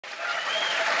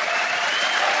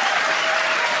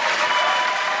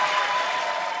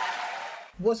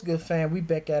What's good, fam? We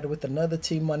back at it with another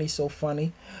T Money So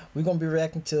Funny. We're gonna be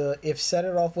reacting to If Set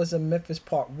It Off Was in Memphis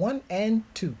Part 1 and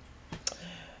 2.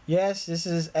 Yes, this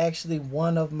is actually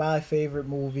one of my favorite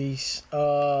movies.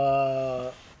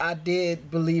 I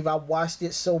did believe I watched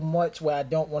it so much where I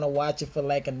don't want to watch it for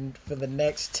for the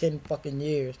next 10 fucking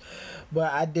years.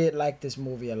 But I did like this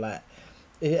movie a lot.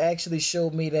 It actually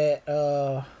showed me that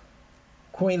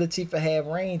Queen Latifah had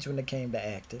range when it came to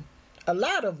acting. A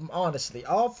lot of them, honestly,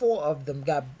 all four of them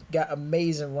got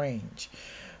amazing range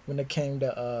when it came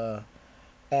to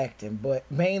acting, but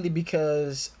mainly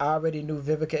because I already knew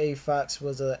Vivica A. Fox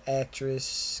was an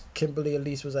actress, Kimberly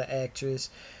Elise was an actress,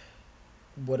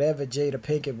 whatever Jada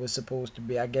Pinkett was supposed to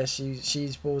be. I guess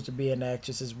she's supposed to be an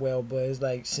actress as well. But it's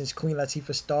like since Queen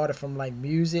Latifah started from like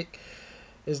music,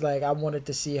 it's like I wanted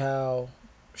to see how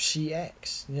she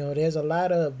acts. You know, there's a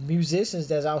lot of musicians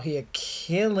that's out here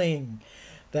killing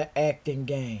the acting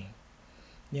game.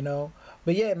 You know,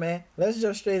 but yeah, man, let's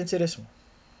jump straight into this one.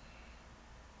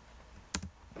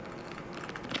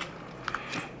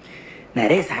 Now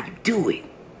that's how you do it.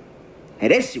 Now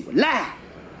that shit was lie.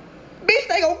 Bitch,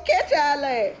 they gonna catch our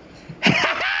ass.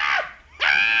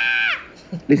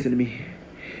 Listen to me.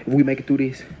 If we make it through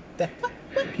this,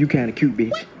 you kinda cute,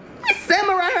 bitch. What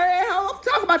samurai her asshole? I'm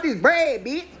talking about this bread,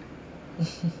 bitch.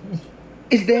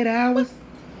 Is that ours?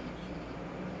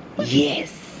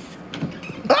 Yes.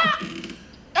 Ah!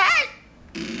 Hey!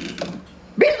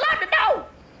 Bitch, lock the door!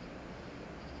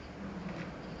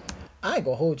 I ain't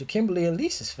gonna hold you. Kimberly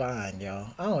Elise is fine,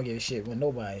 y'all. I don't give a shit when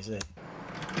nobody said.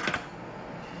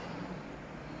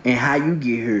 And how you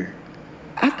get here?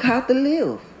 I caught the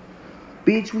lift.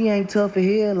 Bitch, we ain't tough for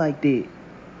here like that.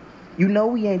 You know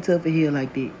we ain't tough for here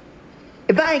like that.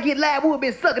 If I ain't get live, we would've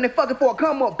been sucking and fucking for a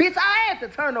come up. Bitch, I had to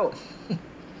turn up.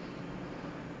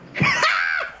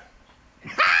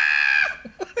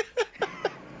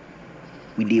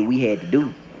 We did what we had to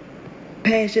do.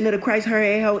 Passion of the Christ, her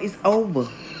asshole is over.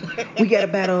 We got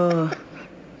about,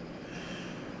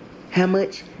 how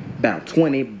much? About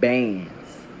 20 bands.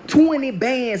 20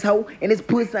 bands, ho, and this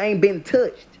pussy ain't been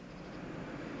touched.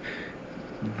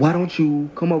 Why don't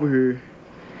you come over here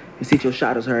and sit your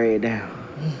shot as her head down,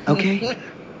 okay?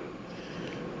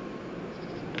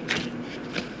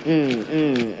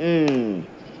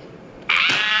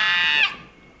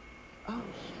 Oh.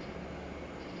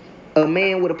 A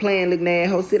man with a plan looking at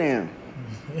ho, sit down.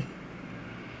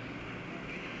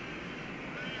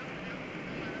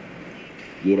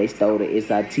 Yeah, they stole the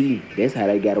SIT. That's how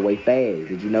they got away fast.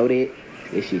 Did you know that?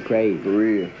 That shit crazy. For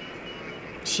real.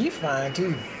 She fine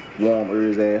too. Warm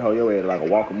ears ass hoe. Your ass like a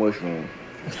walking mushroom.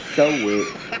 So wet.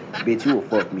 Bitch, you will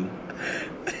fuck me.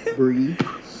 Bree.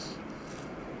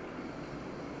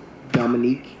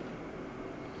 Dominique.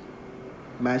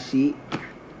 My shit.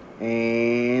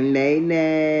 And Nay.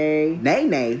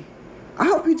 Nay. I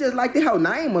hope you just like the whole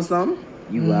name or something.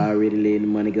 You already letting the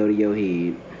money go to your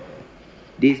head.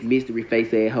 This mystery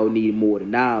face ass hoe needed more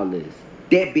than all this.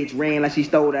 That bitch ran like she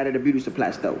stole out of the beauty supply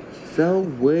store. So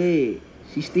what?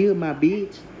 She still my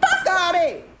bitch. Fuck all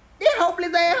that. This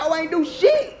hopeless ass hoe ain't do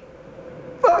shit.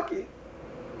 Fuck it.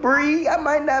 Bree, I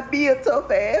might not be a tough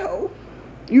ass hoe.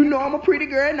 You know I'm a pretty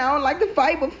girl and I don't like to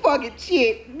fight, but fuck it,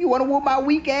 shit. You wanna whoop my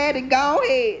weak ass and go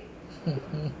ahead.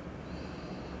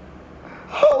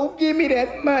 Oh, give me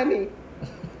that money.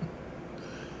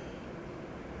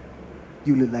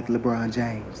 You look like LeBron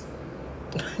James.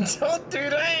 Don't do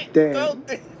that. Damn. Don't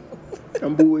do.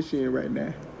 I'm bullshitting right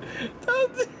now.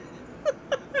 Don't do.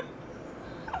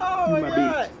 Oh my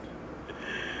god.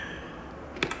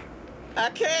 Bitch. I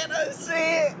can't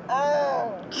unsee it.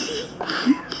 Oh.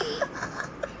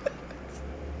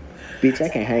 Bitch, I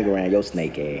can't hang around your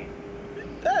snake ass.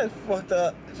 That is fucked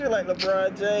up. I feel like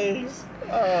LeBron James.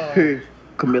 Oh.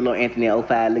 Camilo Anthony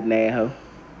 05 looking at hoe.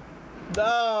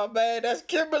 Nah, man, that's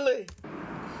Kimberly.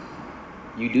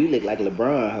 You do look like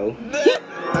LeBron, ho.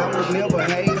 I was never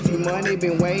hazy, money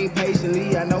been waiting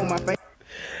patiently. I know my face.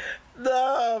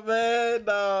 Nah,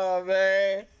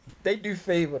 man. They do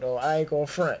favor though. I ain't gonna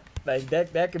front. Like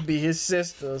that could be his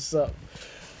sister or something.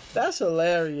 That's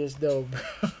hilarious though,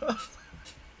 bro.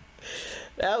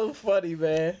 That was funny,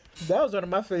 man. That was one of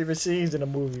my favorite scenes in the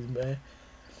movies, man.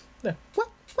 What?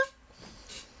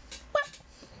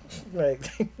 Like,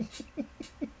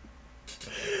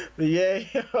 but yeah,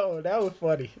 yo, that was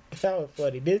funny.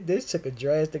 This took a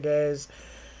drastic ass.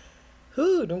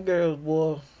 Whew, them girls,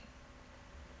 boy.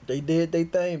 They did their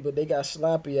thing, but they got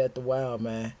sloppy at the while,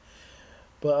 man.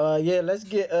 But yeah, let's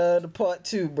get the part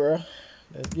 2, bro.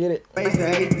 Let's get it.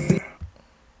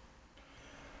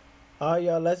 All right,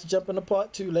 y'all, let's jump into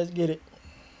part 2. Let's get it.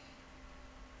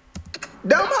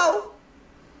 Dumb hoe.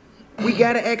 We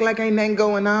gotta act like ain't nothing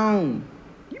going on.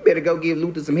 You better go give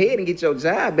Luther some head and get your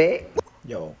job back.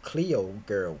 Yo, Cleo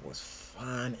girl was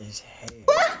fine as hell.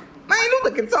 What? Man,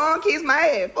 Luther can tongue kiss my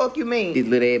ass. Fuck you mean? This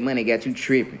little ass money got you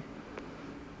tripping.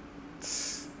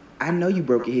 I know you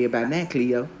broke your head by now,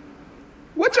 Cleo.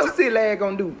 What your silly ass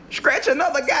gonna do? Scratch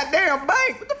another goddamn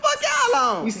bank? What the fuck y'all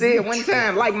on? We said one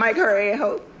time, like Mike her ass,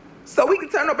 ho. So we can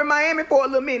turn up in Miami for a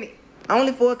little minute.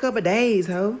 Only for a couple days,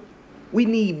 ho. We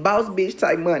need boss bitch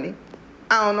type money.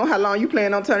 I don't know how long you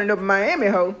plan on turning up in Miami,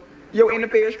 ho. Your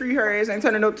NFL street her ass ain't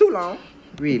turning up too long.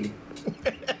 Really?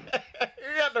 You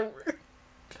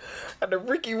got the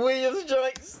Ricky Williams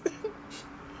joints.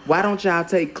 Why don't y'all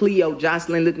take Cleo,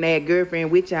 Jocelyn looking at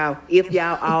girlfriend with y'all if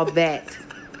y'all all that?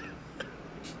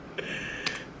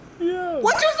 Yo.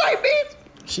 What you say, bitch?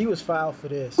 She was foul for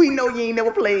this. We know you ain't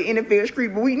never played NFL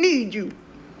street, but we need you.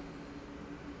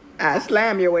 I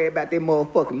slam your ass about that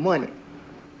motherfucking money.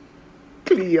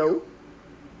 Cleo,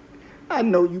 I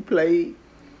know you played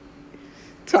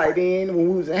tight end when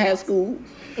we was in high school.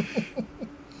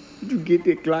 You get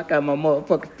that Glock out my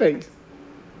motherfucking face.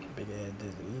 Big ass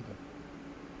Disney Eagle.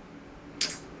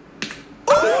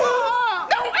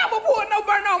 Don't ever pull no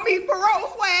burn on me, parole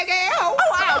swag asshole.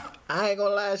 I ain't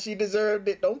gonna lie, she deserved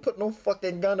it. Don't put no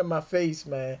fucking gun in my face,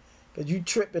 man. Cause you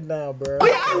tripping now, bro. What?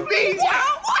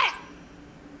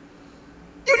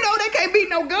 You know they can't beat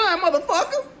no gun,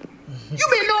 motherfucker. You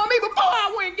been knowing me before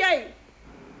I went gay.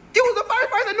 You was the first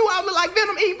person who knew I looked like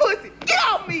Venom eat pussy. Get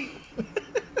off me.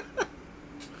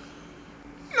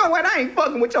 You know what? I ain't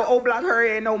fucking with your old block her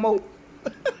ass no more.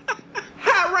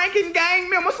 High-ranking gang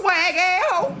member swag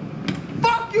asshole.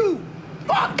 Fuck you.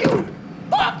 Fuck you.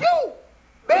 Fuck you.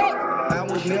 Bitch. I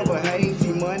was never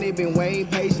hazy, money been waiting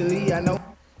patiently. I know.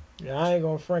 Yeah, I ain't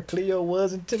gonna front. Cleo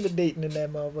was intimidating in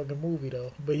that motherfucking movie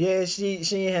though. But yeah, she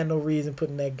ain't had no reason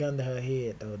putting that gun to her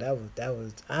head though. That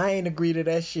was I ain't agree to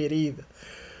that shit either.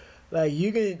 Like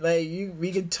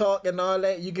we can talk and all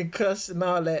that, you can cuss and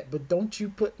all that, but don't you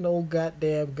put no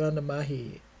goddamn gun to my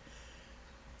head.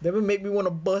 That would make me want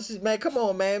to bust it, man. Come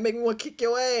on, man, make me want to kick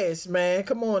your ass, man.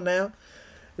 Come on now.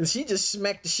 And she just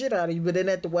smacked the shit out of you, but then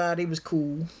after a while, they was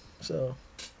cool. So,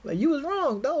 like, you was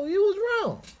wrong, though. You was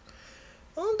wrong.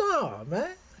 Oh no,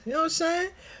 man. You know what I'm saying?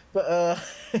 But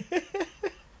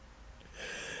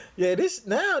yeah, this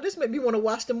made me want to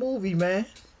watch the movie, man.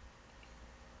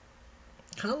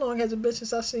 How long has it been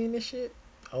since I seen this shit?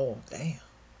 Oh damn.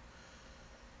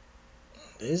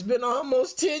 It's been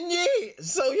almost 10 years.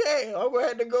 So yeah, I'm gonna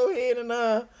have to go ahead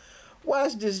and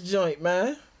watch this joint,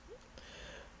 man.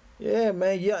 Yeah,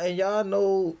 man. Yeah, and y'all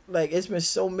know, like, it's been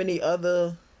so many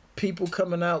other people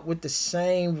coming out with the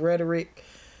same rhetoric,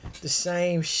 the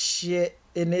same shit,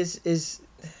 and this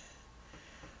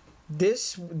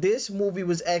movie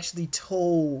was actually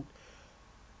told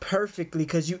perfectly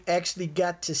because you actually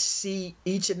got to see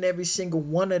each and every single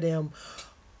one of them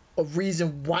a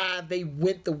reason why they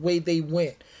went the way they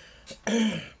went.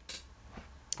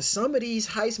 Some of these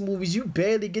heist movies you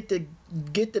barely get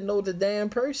to know the damn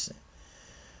person.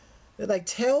 They're like,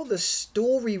 tell the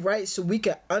story right so we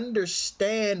can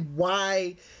understand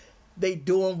why they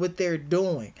doing what they're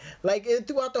doing. Like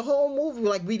throughout the whole movie,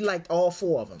 like we liked all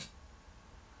four of them.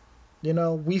 You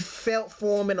know, we felt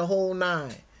for them in the whole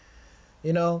nine.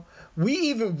 You know, I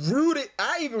even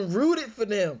rooted for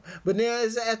them. But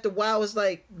then after a while, it's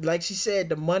like she said,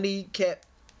 the money kept,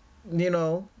 you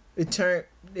know, it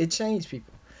changed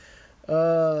people.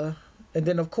 And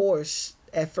then of course,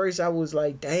 at first I was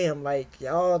like, damn, like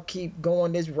y'all keep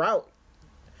going this route,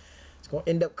 it's gonna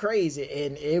end up crazy,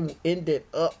 and it ended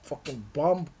up fucking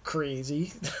bomb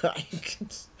crazy.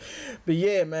 But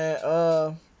yeah,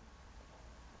 man.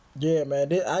 Yeah,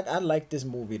 man. I like this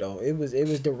movie though. It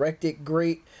was directed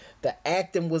great. The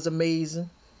acting was amazing.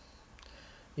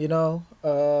 You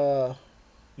know.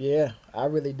 Yeah, I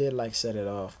really did like Set It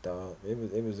Off, dog.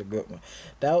 It was a good one.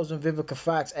 That was when Vivica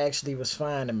Fox actually was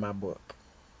fine in my book.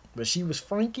 But she was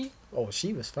Frankie. Oh,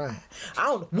 she was fine. I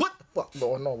don't know what the fuck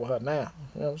going on with her now.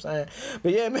 You know what I'm saying?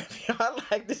 But yeah, man, if y'all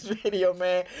like this video,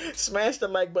 man, smash the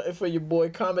like button for your boy.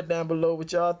 Comment down below what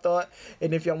y'all thought.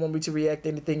 And if y'all want me to react to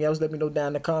anything else, let me know down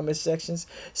in the comment sections.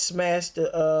 Smash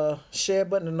the share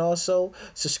button and also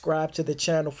subscribe to the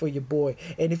channel for your boy.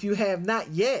 And if you have not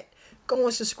yet, go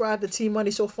and subscribe to T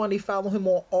Money So Funny. Follow him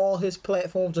on all his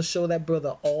platforms and show that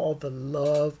brother all the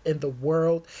love in the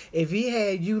world. If he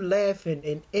had you laughing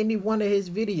in any one of his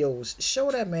videos, show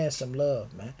that man some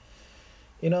love, man.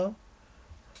 You know?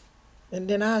 And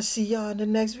then I'll see y'all in the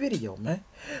next video, man.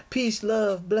 Peace,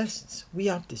 love, blessings. We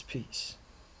out this piece.